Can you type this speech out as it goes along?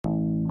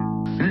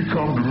he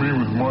come to me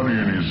with money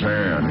in his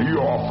hand. He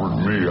offered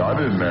me. I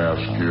didn't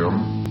ask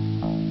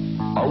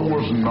him. I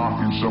wasn't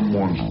knocking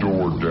someone's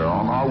door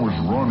down. I was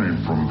running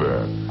from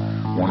that.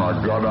 When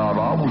I got out,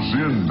 I was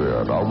in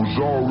that. I was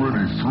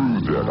already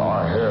through that.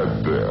 I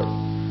had that.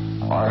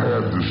 I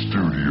had the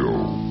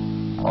studio.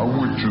 I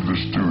went to the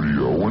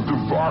studio, went to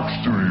Vox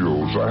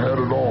Studios. I had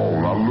it all,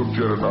 and I looked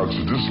at it and I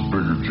said, this is a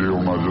bigger jail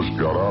than I just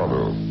got out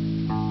of.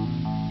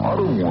 I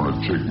don't want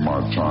to take my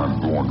time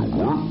going to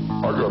work.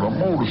 I got a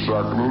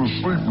motorcycle and a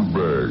sleeping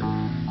bag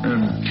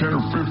and 10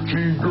 or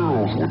 15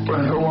 girls. What the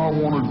hell I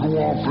want to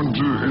go off and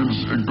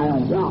go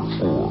to work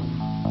for?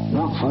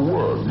 Work for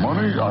what?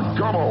 Money? I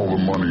got all the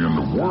money in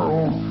the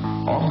world.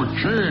 I'm the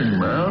king,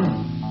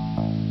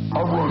 man.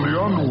 I run the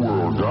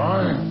underworld,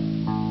 guy.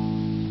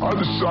 I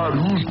decide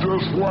who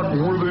does what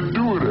and where they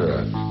do it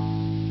at.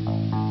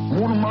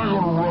 What am I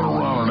going to run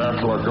around and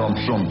act like I'm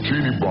some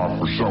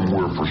teenybopper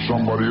somewhere for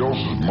somebody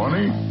else's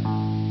money?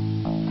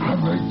 I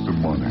make the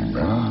money,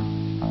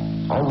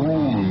 man. I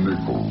roll the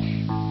nickels.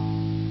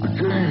 The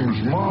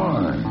game's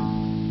mine.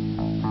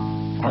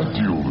 I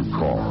deal the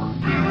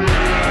cards.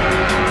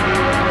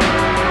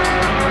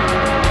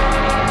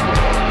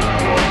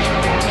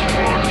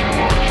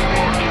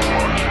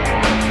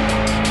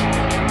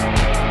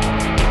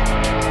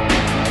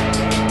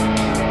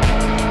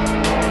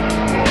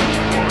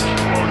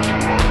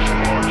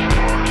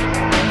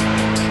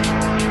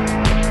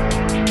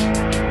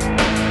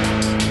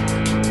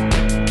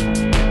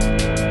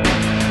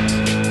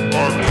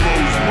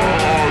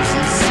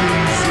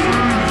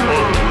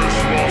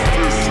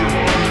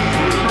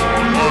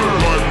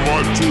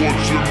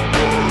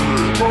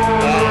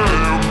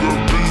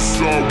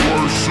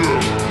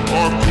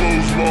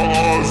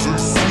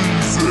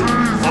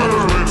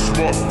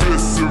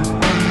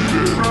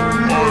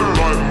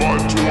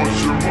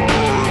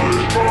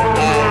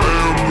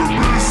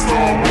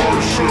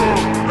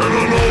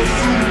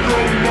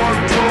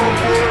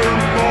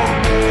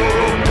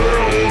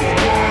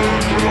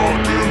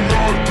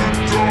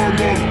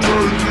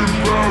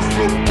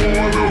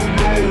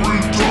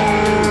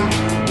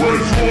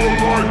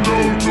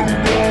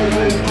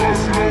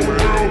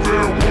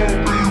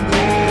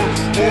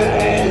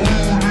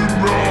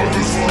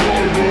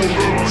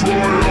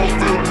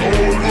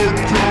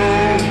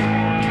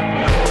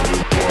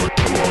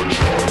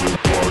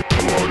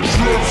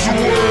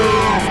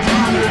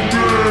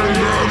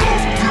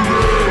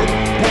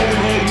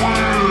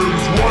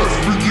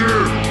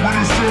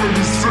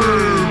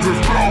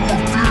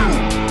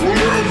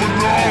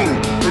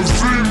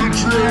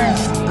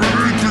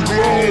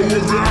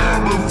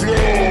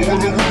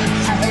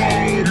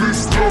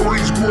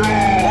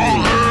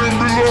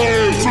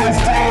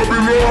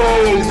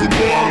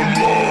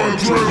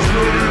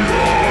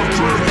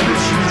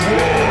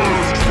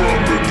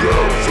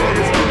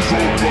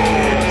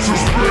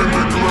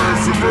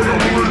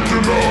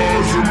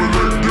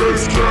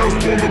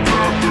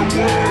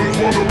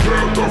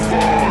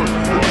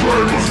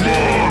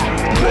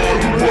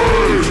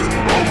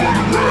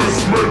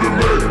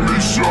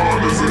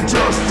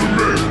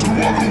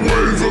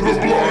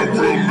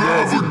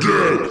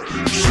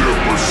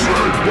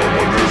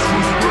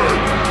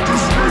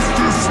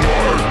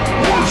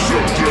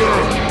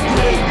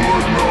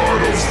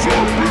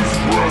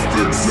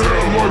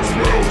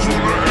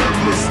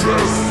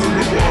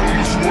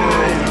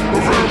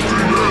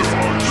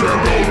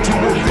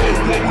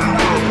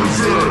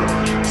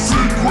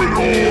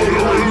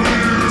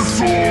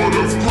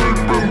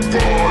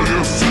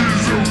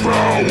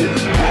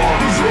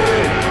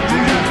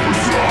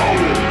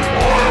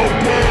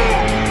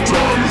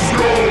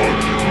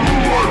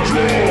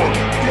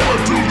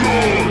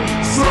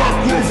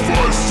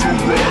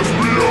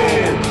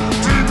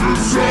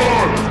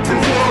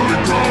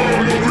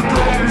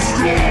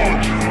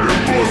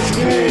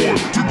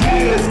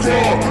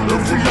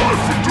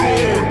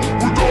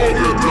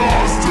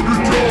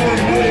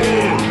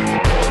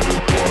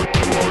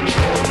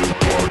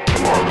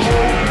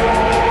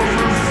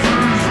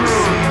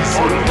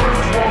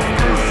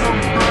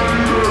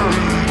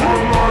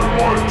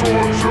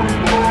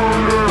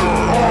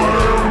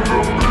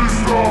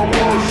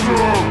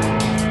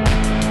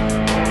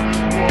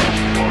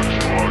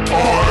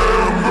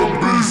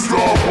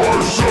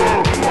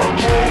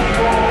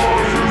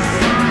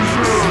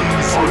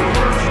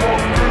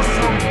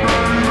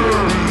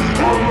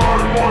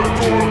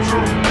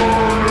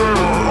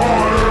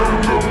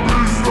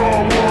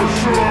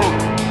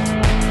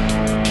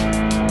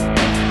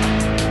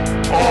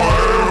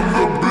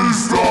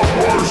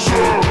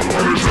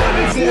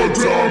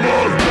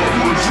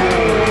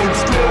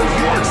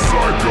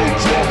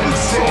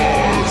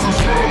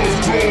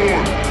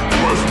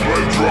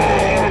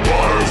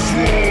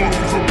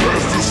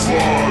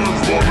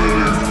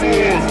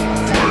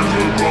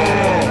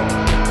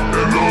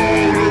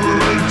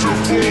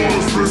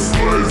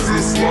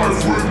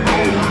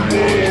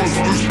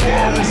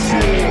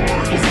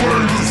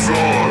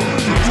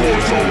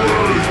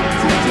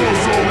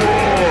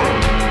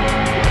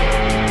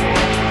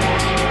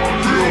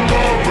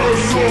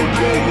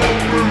 Go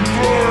up in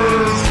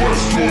flames,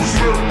 West Coast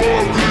hip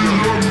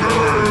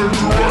hop,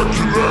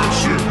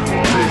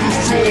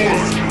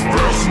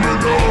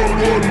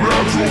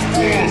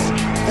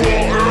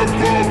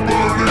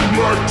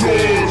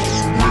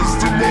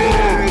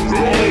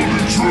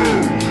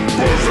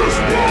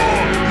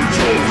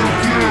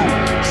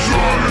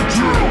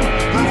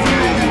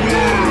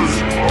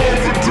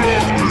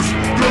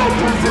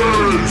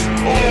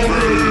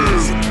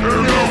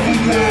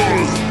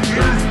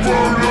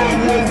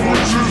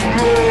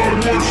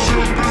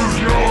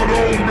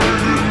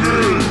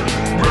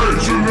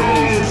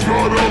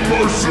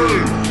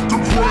 mercy. To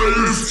pray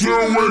is to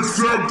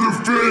accept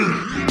defeat.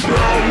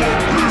 Now a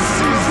piece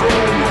is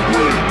all the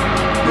weak.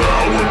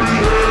 Now we're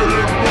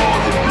beheaded by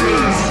the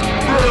beast.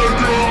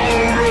 Beggar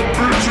on a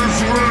bitch's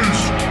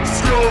leash.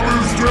 Scum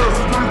is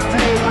desperate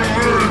for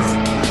relief.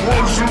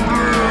 Worship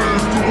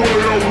is the way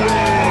I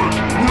run.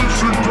 Rich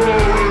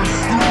endurance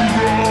through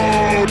the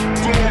heart.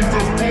 Songs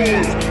of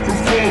force, the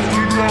false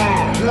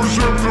deny.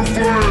 Worship the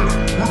flame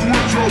with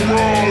which I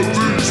rise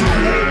into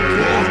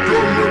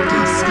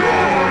apocalyptic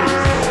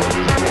skies.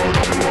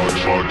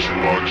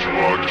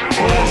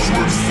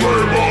 Auschwitz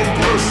flame, I'll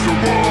bless the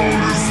bone.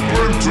 This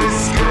splinter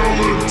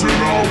skeleton,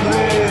 I'll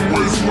roam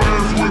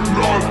wastelands with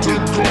not to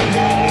call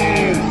my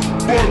own.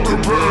 But the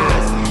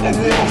path I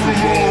walk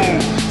alone.